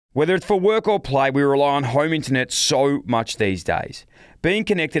Whether it's for work or play, we rely on home internet so much these days. Being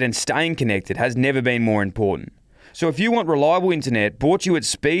connected and staying connected has never been more important. So if you want reliable internet brought to you at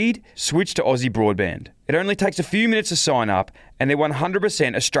speed, switch to Aussie Broadband. It only takes a few minutes to sign up, and their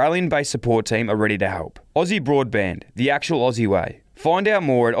 100% Australian-based support team are ready to help. Aussie Broadband, the actual Aussie way. Find out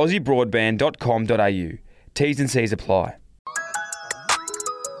more at aussiebroadband.com.au. T's and C's apply.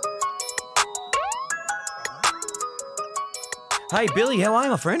 Hey, Billy, how are you,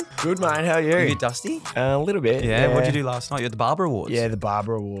 my friend? Good, mate. How are you? You get dusty? A little bit. Yeah. What'd you do last night? You had the Barber Awards. Yeah, the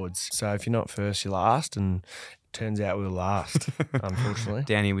Barber Awards. So if you're not first, you're last, and turns out we were last, unfortunately.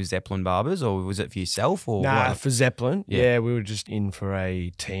 Down here with Zeppelin Barbers, or was it for yourself? Or Nah, what? for Zeppelin. Yeah. Yeah, we were just in for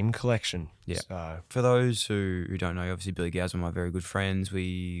a team collection. Yeah. So For those who don't know, obviously Billy Gaz, one of my very good friends.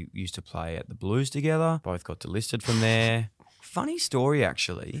 We used to play at the Blues together. Both got delisted from there. Funny story,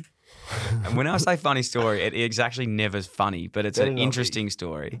 actually. And when I say funny story, it's actually never funny, but it's Better an not be. interesting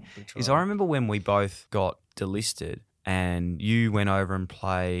story. Is I remember when we both got delisted and you went over and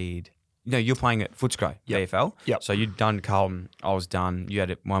played. You know, you're playing at Footscray, AFL. Yep. So you'd done Carlton, I was done. You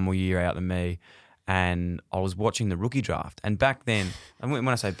had one more year out than me. And I was watching the rookie draft. And back then, and when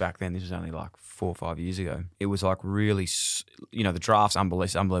I say back then, this was only like 4 or 5 years ago. It was like really, the draft's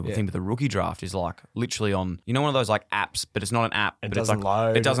unbelievable thing, but the rookie draft is like literally on, one of those like apps, but it's not an app. But doesn't it's like,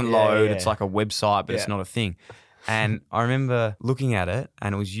 load. It doesn't Yeah, load. yeah. It's like a website, but it's Yeah. not a thing. And I remember looking at it,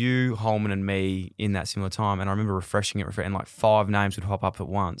 and it was you, Holman, and me in that similar time. And I remember refreshing it, and like 5 names would pop up at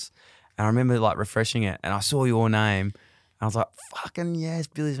once. And I remember like refreshing it, and I saw your name, and I was like, "Fucking yes,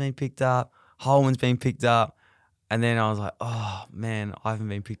 Billy's been picked up, Holman's been picked up." And then I was like, "Oh man, I haven't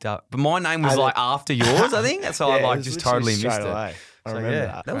been picked up." But my name was like after yours, I think. So I it like was just literally totally missed straight it. away. I So, remember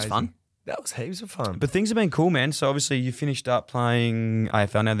yeah, that was Crazy. fun. That was heaps of fun. But things have been cool, man. So obviously you finished up playing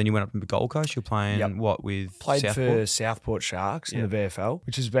AFL. Now then you went up to the Gold Coast. You're playing what with Played Southport? for Southport Sharks in the VFL,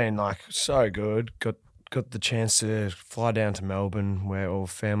 which has been like so good. Got the chance to fly down to Melbourne, where all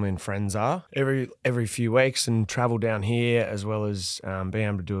family and friends are, every few weeks, and travel down here, as well as being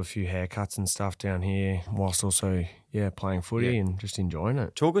able to do a few haircuts and stuff down here, whilst also playing footy and just enjoying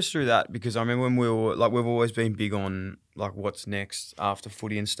it. Talk us through that, because I remember when we were like, we've always been big on like what's next after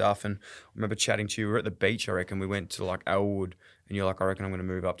footy and stuff. And I remember chatting to you. We were at the beach, I reckon. We went to like Elwood, and you're like, "I reckon I'm going to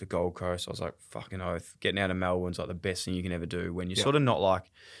move up to Gold Coast." I was like, "Fucking oath!" Getting out of Melbourne's like the best thing you can ever do when you're sort of not like.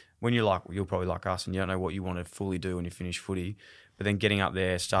 When you're like, you're probably like us and you don't know what you want to fully do when you finish footy, but then getting up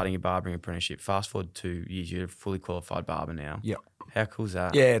there, starting your barbering apprenticeship, fast forward 2 years, you're a fully qualified barber now. Yep. How cool is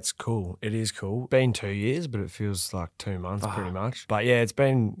that? Yeah, it's cool. It is cool. Been 2 years, but it feels like 2 months pretty much. But yeah, it's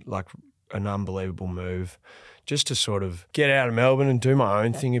been like an unbelievable move just to sort of get out of Melbourne and do my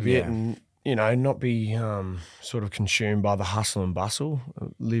own thing a bit and, not be sort of consumed by the hustle and bustle.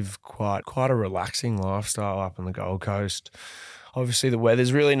 Live quite a relaxing lifestyle up on the Gold Coast. Obviously, the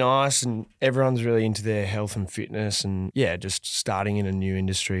weather's really nice and everyone's really into their health and fitness, and just starting in a new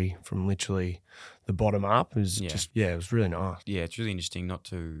industry from literally the bottom up is it was really nice. Yeah, it's really interesting, not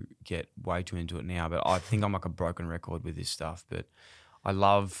to get way too into it now, but I think I'm like a broken record with this stuff. But I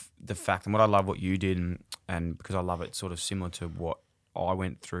love the fact, and what you did, and because I love it sort of similar to what I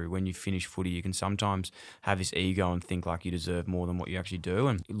went through. When you finish footy, you can sometimes have this ego and think like you deserve more than what you actually do.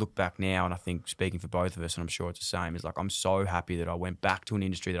 And you look back now, and I think, speaking for both of us, and I'm sure it's the same, is like, I'm so happy that I went back to an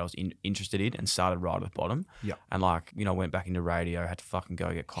industry that I was interested in and started right at the bottom. Yeah. And like, went back into radio, had to fucking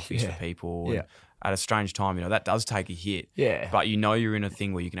go get coffees for people. Yeah. And at a strange time, that does take a hit. Yeah. But you're in a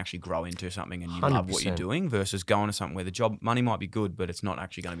thing where you can actually grow into something and you love what you're 100%. doing, versus going to something where the job money might be good, but it's not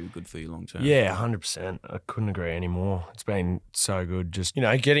actually going to be good for you long term. Yeah, 100%. I couldn't agree anymore. It's been so good. Just,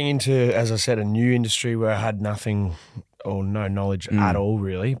 getting into, as I said, a new industry where I had nothing or no knowledge at all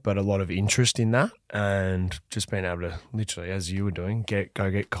really, but a lot of interest in that, and just being able to literally, as you were doing, go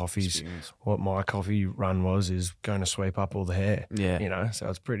get coffees. Experience. What my coffee run is going to sweep up all the hair. Yeah. So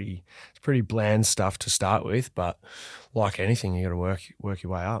it's pretty bland stuff to start with, but like anything, you got to work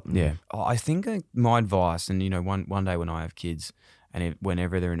your way up. Yeah. I think my advice, and one day when I have kids, and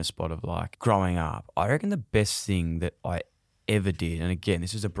whenever they're in a spot of like growing up, I reckon the best thing that I ever did, and again,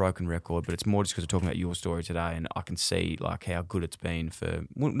 this is a broken record, but it's more just because we're talking about your story today, and I can see like how good it's been for,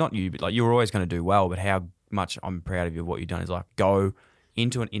 well, not you, but like you were always going to do well, but how much I'm proud of you of what you've done is like go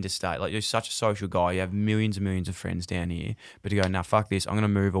into an interstate. Like, you're such a social guy, you have millions and millions of friends down here, but to go, "Nah, fuck this, I'm going to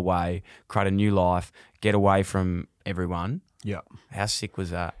move away, create a new life, get away from everyone." Yeah. How sick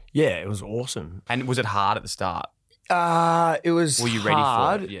was that? Yeah, it was awesome. And was it hard at the start? It was Were you ready for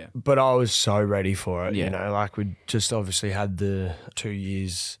hard, it? Yeah. but I was so ready for it. Yeah. Like we just obviously had the 2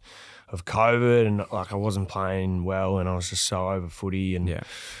 years of COVID, and like I wasn't playing well, and I was just so over footy, and Yeah.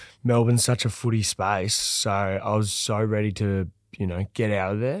 Melbourne's such a footy space, so I was so ready to get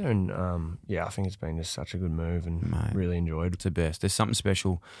out of there. And I think it's been just such a good move and really enjoyed. It's the best. There's something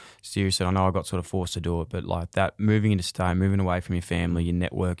special. Seriously, I know I got sort of forced to do it, but like that, moving into state, moving away from your family, your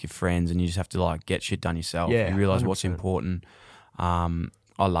network, your friends, and you just have to like get shit done yourself. Yeah, you realize what's 100%. important.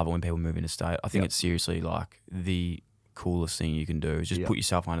 I love it when people move into state. I think it's seriously like the coolest thing you can do is just put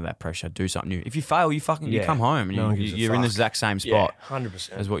yourself under that pressure, do something new. If you fail, you come home and you're in the exact same spot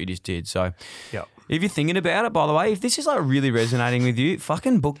 100%. as what you just did. So if you're thinking about it, by the way, if this is like really resonating with you,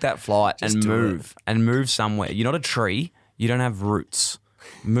 fucking book that flight and move somewhere. You're not a tree. You don't have roots.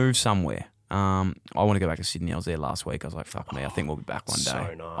 Move somewhere. I want to go back to Sydney. I was there last week. I was like, fuck me. I think we'll be back one day.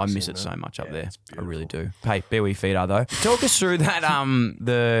 So nice, I miss it isn't so it? much up Yeah, there. it's I really beautiful. do. Hey, bear where your feet are though. Talk us through that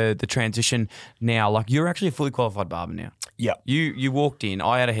the transition now. Like you're actually a fully qualified barber now. Yeah. You walked in.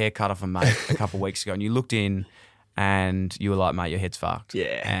 I had a haircut off a mate a couple of weeks ago, and you looked in, and you were like, "Mate, your head's fucked."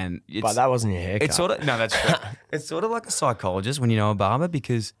 Yeah. And But that wasn't your haircut. it's sort of no, that's true. It's sort of like a psychologist when you know a barber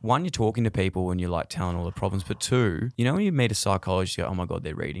because one, you're talking to people and you're like telling all the problems, but two, when you meet a psychologist, you go, "Oh my god,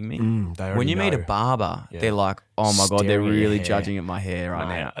 they're reading me." they already When you meet a know. barber, they're like, "Oh my god, they're Staring at your really hair. judging at my hair right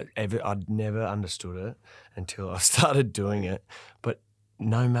now." I'd never understood it until I started doing it. But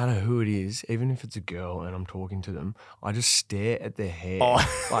no matter who it is, even if it's a girl and I'm talking to them, I just stare at their hair.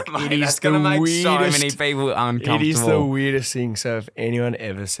 Like Mate, it is that's the gonna make weirdest. so many people uncomfortable. It is the weirdest thing. So if anyone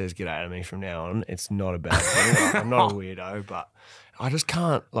ever says "get out of me" from now on, it's not a bad thing. Like, I'm not a weirdo, but I just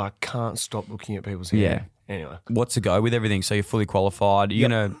can't stop looking at people's hair. Anyway, What's the go with everything? So you're fully qualified. You're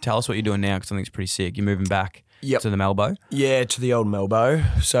gonna tell us what you're doing now because I think it's pretty sick. You're moving back to the Melbow. yeah, to the old Melbow.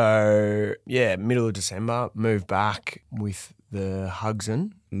 So middle of December, moved back with the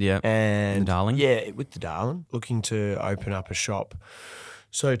Hugson. Yeah. And The Darling? Yeah, with the Darling. Looking to open up a shop.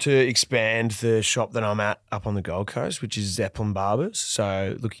 So to expand the shop that I'm at up on the Gold Coast, which is Zeppelin Barbers.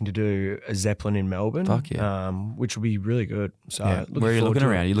 So looking to do a Zeppelin in Melbourne. Fuck yeah. Which will be really good. So Yeah. Where are you looking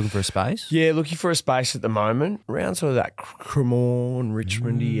around? Are you looking for a space? Yeah, looking for a space at the moment around sort of that Cremorne,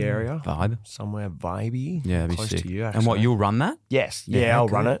 Richmondy area. Vibe. Somewhere vibey. Yeah, that'd be close sick. to you. And what, actually. you'll run that? Yes. Yeah, Yeah, how I'll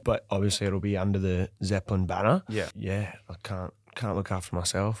run good. it, but obviously it'll be under the Zeppelin banner. Yeah. Yeah, I can't look after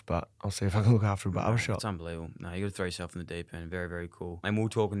myself, but I'll see if I can look after a barbershop. It's unbelievable. No, you got to throw yourself in the deep end. Very, very cool. And we were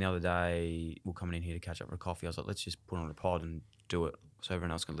talking the other day, we were coming in here to catch up for a coffee. I was like, let's just put on a pod and do it so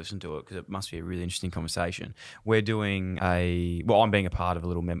everyone else can listen to it because it must be a really interesting conversation. We're doing I'm being a part of a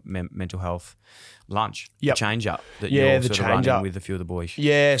little mental health lunch, Yep. change up that Yeah, you're the sort of change running up. with a few of the boys.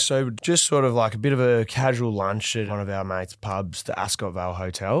 Yeah, so just sort of like a bit of a casual lunch at one of our mates' pubs, the Ascot Vale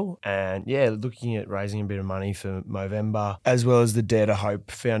Hotel. And looking at raising a bit of money for Movember, as well as the Dare to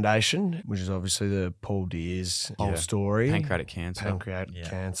Hope Foundation, which is obviously the Paul Deers whole story. Pancreatic cancer. Pancreatic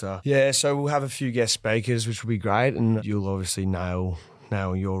cancer. Yeah, so we'll have a few guest speakers, which will be great. And you'll obviously nail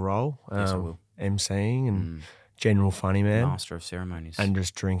your role. Yes, I will. MCing and general funny man. Master of ceremonies. And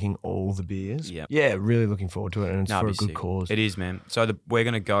just drinking all the beers. Yep. Yeah, really looking forward to it. And it's for a it'd be good sick. cause. It is, man. So we're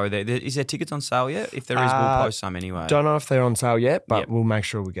going to go there. Is there tickets on sale yet? If there is, we'll post some anyway. Don't know if they're on sale yet, but Yep. we'll make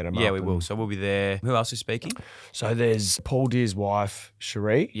sure we get them up. Yeah, we and- will. So we'll be there. Who else is speaking? So there's Paul Deer's wife,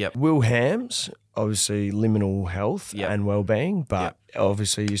 Cherie. Yep. Will Hams, obviously liminal health Yep. and well-being, but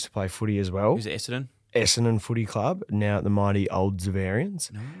obviously used to play footy as well. Who's Essendon? Essendon Footy Club, now at the mighty Old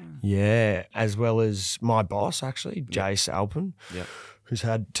Zavarians. Yeah, as well as my boss, actually, Jace Alpin, Yep. who's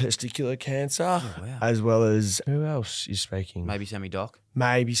had testicular cancer, wow. as well as who else is speaking? Maybe Sammy Doc.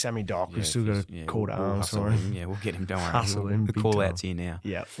 Maybe Sammy Doc. We've still got a call to we'll arms hustle for him. Yeah, we'll get him. Don't worry. Hustle him The big call time. out's here now.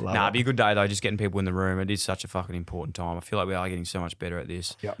 Yeah, love Nah, it. it'd be a good day though. Just getting people in the room. It is such a fucking important time. I feel like we are getting so much better at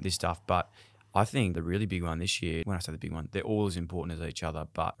this stuff. But I think the really big one this year, when I say the big one, they're all as important as each other.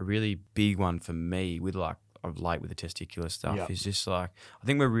 But a really big one for me with of late with the testicular stuff is just like, I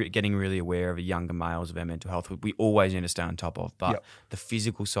think we're getting really aware of younger males of our mental health. We always need to stay on top of. But the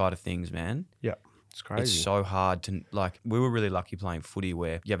physical side of things, man, Yeah, it's crazy. it's so hard to, like, we were really lucky playing footy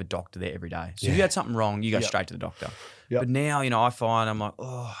where you have a doctor there every day. So if you had something wrong, you go straight to the doctor. Yep. But now, I find I'm like,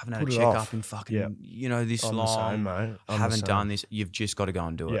 I haven't had Put a it checkup off. in fucking, Yep. this I'm the long. same, mate. I'm I the haven't same. done this. You've just got to go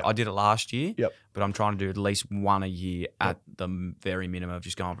and do it. Yep. I did it last year, Yep. but I'm trying to do at least one a year at the very minimum of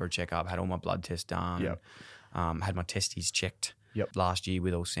just going for a checkup, had all my blood tests done, Yep. had my testes checked. Yep. Last year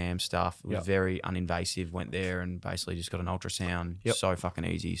with all Sam's stuff. It was Yep. very uninvasive. Went there and basically just got an ultrasound. Yep. So fucking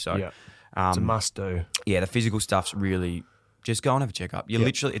easy. So Yep. It's a must do. yeah, the physical stuff's really just go and have a checkup. You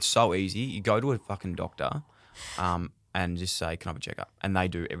literally, it's so easy. You go to a fucking doctor, and just say, "Can I have a checkup?" And they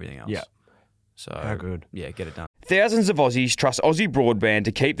do everything else. Yeah. So How good. Yeah, get it done. Thousands of Aussies trust Aussie Broadband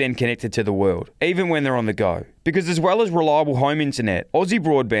to keep them connected to the world, even when they're on the go. Because as well as reliable home internet, Aussie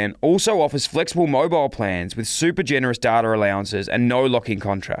Broadband also offers flexible mobile plans with super generous data allowances and no lock-in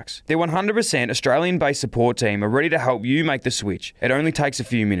contracts. Their 100% Australian-based support team are ready to help you make the switch. It only takes a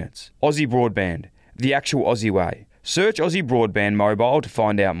few minutes. Aussie Broadband, the actual Aussie way. Search Aussie Broadband Mobile to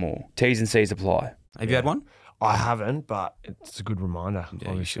find out more. T's and C's apply. Have you had one? I haven't, but it's a good reminder. Yeah, you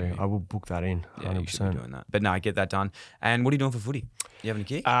obviously, should be. I will book that in. Yeah, 100%. you should be doing that. But no, get that done. And what are you doing for footy? You having a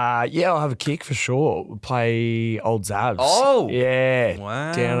kick? Yeah, I'll have a kick for sure. We'll play Old Zabs. Oh! Yeah.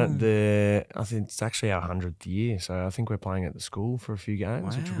 Wow. Down at I think it's actually our 100th year. So I think we're playing at the school for a few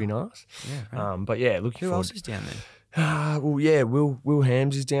games, which will be nice. Yeah, right. But yeah, looking Who forward. else is down there? Well, yeah, Will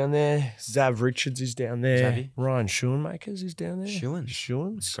Hams is down there. Zav Richards is down there. Zavy. Ryan Schoenmakers is down there.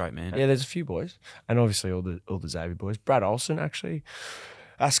 It's great, man. Yeah, there's a few boys, and obviously all the Xavier boys. Brad Olsen actually,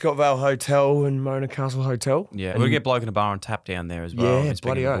 Ascot Vale Hotel and Mona Castle Hotel. Yeah, and we'll get Bloke in a Bar on tap down there as well. Yeah, And speaking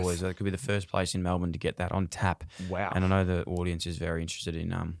bloody of oath. boys, that could be the first place in Melbourne to get that on tap. Wow. And I know the audience is very interested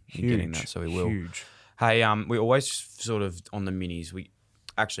in getting that, so we will. Huge. Hey, we always sort of on the minis.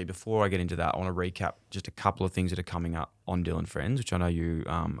 Actually, before I get into that, I want to recap just a couple of things that are coming up on Dylan Friends, which I know you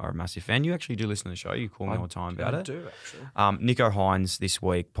are a massive fan. You actually do listen to the show. You call me all the time about it. I do actually. Nico Hines this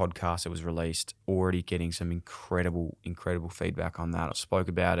week podcast that was released, already getting some incredible feedback on that. I spoke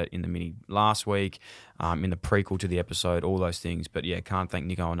about it in the mini last week, in the prequel to the episode, all those things. But yeah, can't thank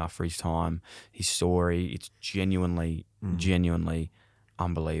Nico enough for his time, his story. It's genuinely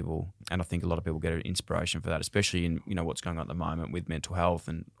unbelievable, and I think a lot of people get an inspiration for that, especially in what's going on at the moment with mental health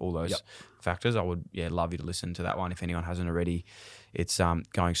and all those factors. I would love you to listen to that one if anyone hasn't already. It's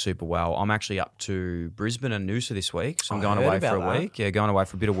going super well. I'm actually up to Brisbane and Noosa this week, so I'm going away for a week. Yeah, going away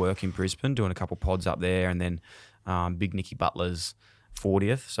for a bit of work in Brisbane, doing a couple pods up there, and then Big Nicky Butler's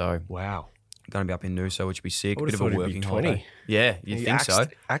 40th. So Wow. going to be up in Noosa, which would be sick. I A bit of a would've thought he'd be working 20. holiday. Yeah, you'd think so.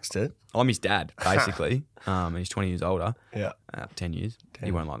 Axed it. I'm his dad, basically. And he's 20 years older. Yeah. 10 years. He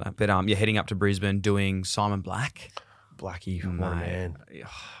won't like that. But heading up to Brisbane doing Simon Black. Blackie, what a man.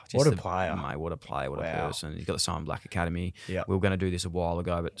 Just What a player. Mate, what a player, what a Wow. person. He's got the Simon Black Academy. Yeah. We were going to do this a while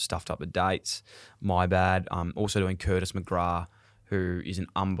ago, but stuffed up the dates. My bad. Also doing Curtis McGrath, who is an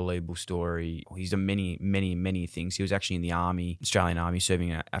unbelievable story. He's done many things. He was actually in the army, Australian Army, serving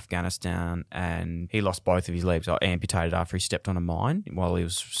in Afghanistan, and he lost both of his legs, amputated after he stepped on a mine while he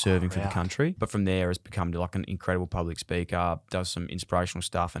was serving for the country. But from there has become like an incredible public speaker, does some inspirational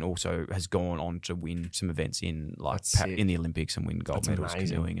stuff, and also has gone on to win some events in in the Olympics and win gold medals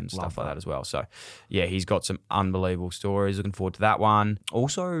canoeing and stuff like that as well. So yeah, he's got some unbelievable stories. Looking forward to that one.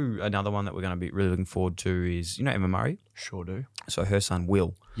 Also, another one that we're going to be really looking forward to is, Emma Murray. Sure do. So her son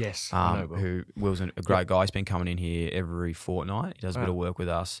Will, Yes. I know Will. Will's a great guy. He's been coming in here every fortnight. He does a bit of work with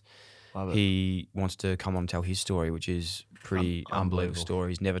us. Love it. He wants to come on and tell his story, which is pretty unbelievable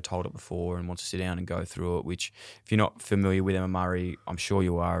story. He's never told it before and wants to sit down and go through it, which if you're not familiar with Emma Murray, I'm sure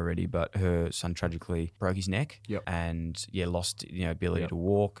you are already, but her son tragically broke his neck and lost ability to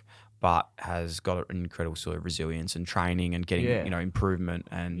walk, but has got an incredible sort of resilience and training and getting improvement,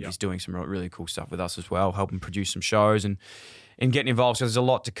 and he's doing some really cool stuff with us as well, helping produce some shows and getting involved. So there's a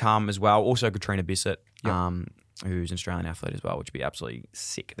lot to come as well. Also Katrina Bissett, who's an Australian athlete as well, which would be absolutely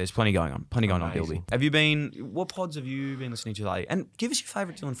sick. There's plenty going on. Bilby. What pods have you been listening to lately? And give us your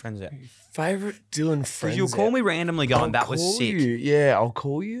favourite Dylan Friends out. Favourite Dylan Friends. Because you'll call me randomly going, that was sick. Yeah, I'll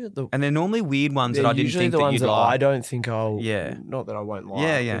call you. And they're normally weird ones that I didn't think the that ones you'd that like. I don't think I'll. Yeah. Not that I won't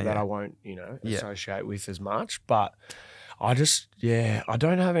like. Yeah. That I won't, associate with as much. But I just, I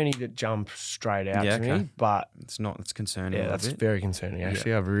don't have any that jump straight out to me. But it's concerning. Yeah, that's very concerning.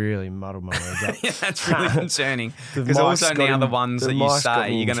 Actually, I've really muddled my words up. Yeah, that's really concerning. Because also now the ones that you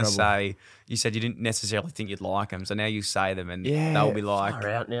say, you're going to say, you said you didn't necessarily think you'd like them, so now you say them and they'll be like, far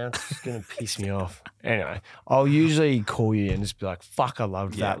out now. It's just going to piss me off. Anyway, I'll usually call you and just be like, fuck, I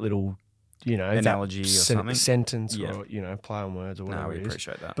loved that little, analogy or something. Sentence or, play on words or whatever No, we it is.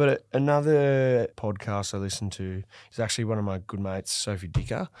 appreciate that. But another podcast I listen to is actually one of my good mates, Sophie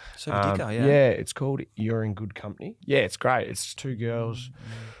Dicker. Yeah, it's called You're in Good Company. Yeah, it's great. It's two girls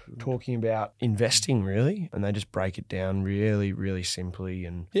talking about investing, really, and they just break it down really, really simply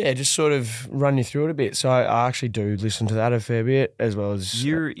and, just sort of run you through it a bit. So I actually do listen to that a fair bit, as well as...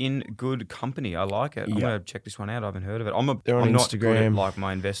 You're in Good Company. I like it. I'm going to check this one out. I haven't heard of it. They're on I'm not Instagram. good at,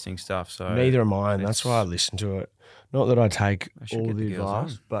 my investing stuff, so... Neither am I, and that's why I listen to it. Not that I take should all get the the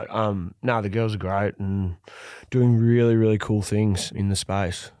girls advice, but no, the girls are great and doing really, really cool things in the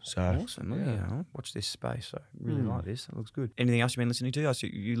space. So Awesome. Yeah. I'll watch this space. I really like this. It looks good. Anything else you've been listening to? I see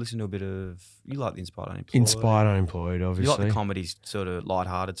you listen to a bit of, you like the Inspired Unemployed. Inspired Unemployed, You obviously. like the comedy sort of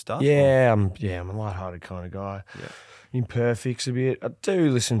lighthearted stuff? Yeah, I'm a lighthearted kind of guy. Yeah. Imperfects a bit. I do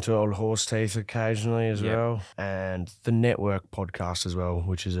listen to Old Horse Teeth occasionally as Yep. well, and the Network podcast as well,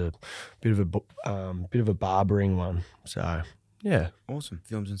 which is a bit of a barbering one. So yeah, Awesome.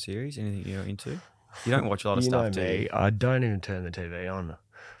 Films and series, anything you're into? You don't watch a lot of you stuff, know do me. you? I don't even turn the TV on,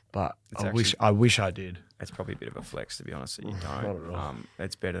 but It's I wish I did. It's probably a bit of a flex, to be honest, that you Not don't. at all.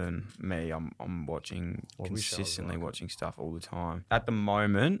 It's better than me. I'm watching, I wish I was consistently like it. watching stuff all the time. At the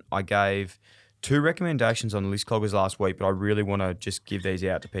moment, I gave 2 recommendations on the list cloggers last week, but I really want to just give these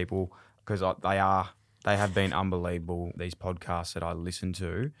out to people because they have been unbelievable, these podcasts that I listen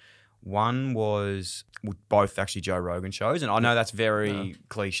to. One was both actually Joe Rogan shows, and I know that's very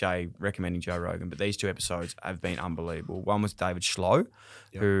cliche recommending Joe Rogan, but these 2 episodes have been unbelievable. One was David Schlow,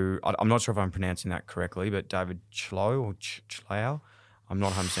 who I'm not sure if I'm pronouncing that correctly, but David Schlow or Schlau, I'm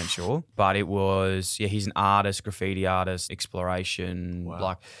not 100% sure. But it was, he's an artist, graffiti artist, exploration,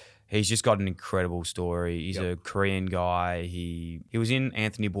 like. He's just got an incredible story. He's a Korean guy. He was in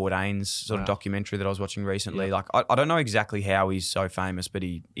Anthony Bourdain's sort of documentary that I was watching recently. Like I don't know exactly how he's so famous, but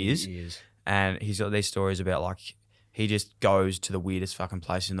he is. He is. And he's got these stories about like he just goes to the weirdest fucking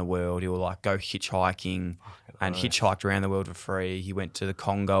place in the world. He'll like go hitchhiking and hitchhiked around the world for free. He went to the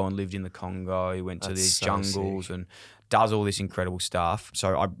Congo and lived in the Congo. He went to these so jungles sick. and does all this incredible stuff.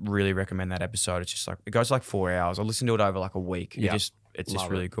 So I really recommend that episode. It's just like, it goes like 4 hours. I listened to it over like a week. Yeah. It's just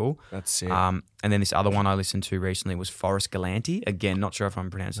Love really it. cool. That's it. And then this other one I listened to recently was Forrest Galanti. Again, not sure if I'm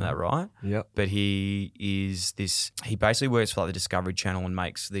pronouncing that right. Yep. But he basically works for like the Discovery Channel and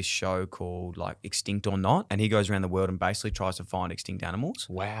makes this show called like Extinct or Not. And he goes around the world and basically tries to find extinct animals.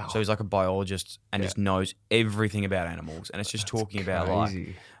 Wow. So he's like a biologist and just knows everything about animals. And it's just talking about like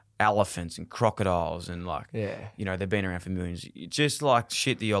Crazy. elephants and crocodiles and like, you know, they've been around for millions. Just like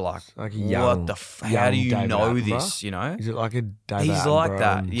shit that you're like, Like a what young- the how young do you David know Attenborough? this, you know? Is it like a David He's like Attenborough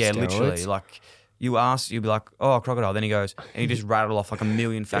that. on Yeah, steroids? literally. Like you'd be like, oh, crocodile. Then he goes, and he just rattle off like a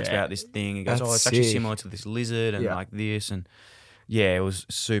million facts about this thing. He goes, That's oh, it's actually sick. similar to this lizard and Yeah. like this. And yeah, it was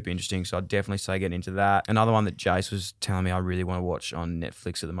super interesting. So I'd definitely say get into that. Another one that Jace was telling me I really want to watch on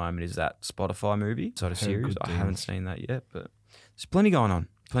Netflix at the moment is that Spotify movie sort of Heard series. good I things. haven't seen that yet, but there's plenty going on.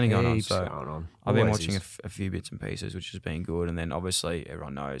 Heaps So going on. I've been Always watching is. a few bits and pieces, which has been good. And then obviously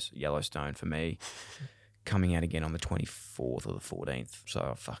everyone knows Yellowstone for me coming out again on the 24th or the 14th.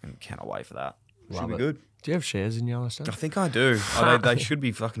 So I fucking cannot wait for that. Love Should be it. good. Do you have shares in Yellowstone? I think I do. They should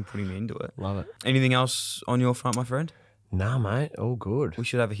be fucking putting me into it. Love it. Anything else on your front, my friend? Nah, mate. All good. We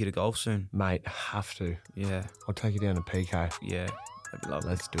should have a hit of golf soon. Mate, have to. Yeah, I'll take you down to PK. yeah. That'd be lovely.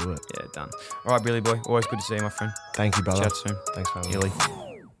 Let's do it. Yeah, done. All right, Billy boy. Always good to see you, my friend. Thank you, brother. Chat soon. Thanks for having me. Illy.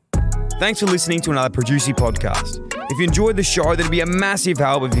 Thanks for listening to another Producy podcast. If you enjoyed the show, that'd be a massive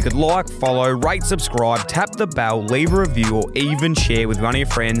help if you could like, follow, rate, subscribe, tap the bell, leave a review, or even share with one of your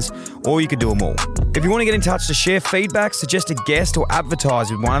friends, or you could do them all. If you want to get in touch to share feedback, suggest a guest, or advertise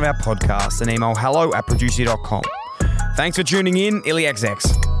with one of our podcasts, then email hello@producy.com. Thanks for tuning in,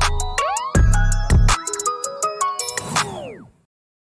 IllyXX.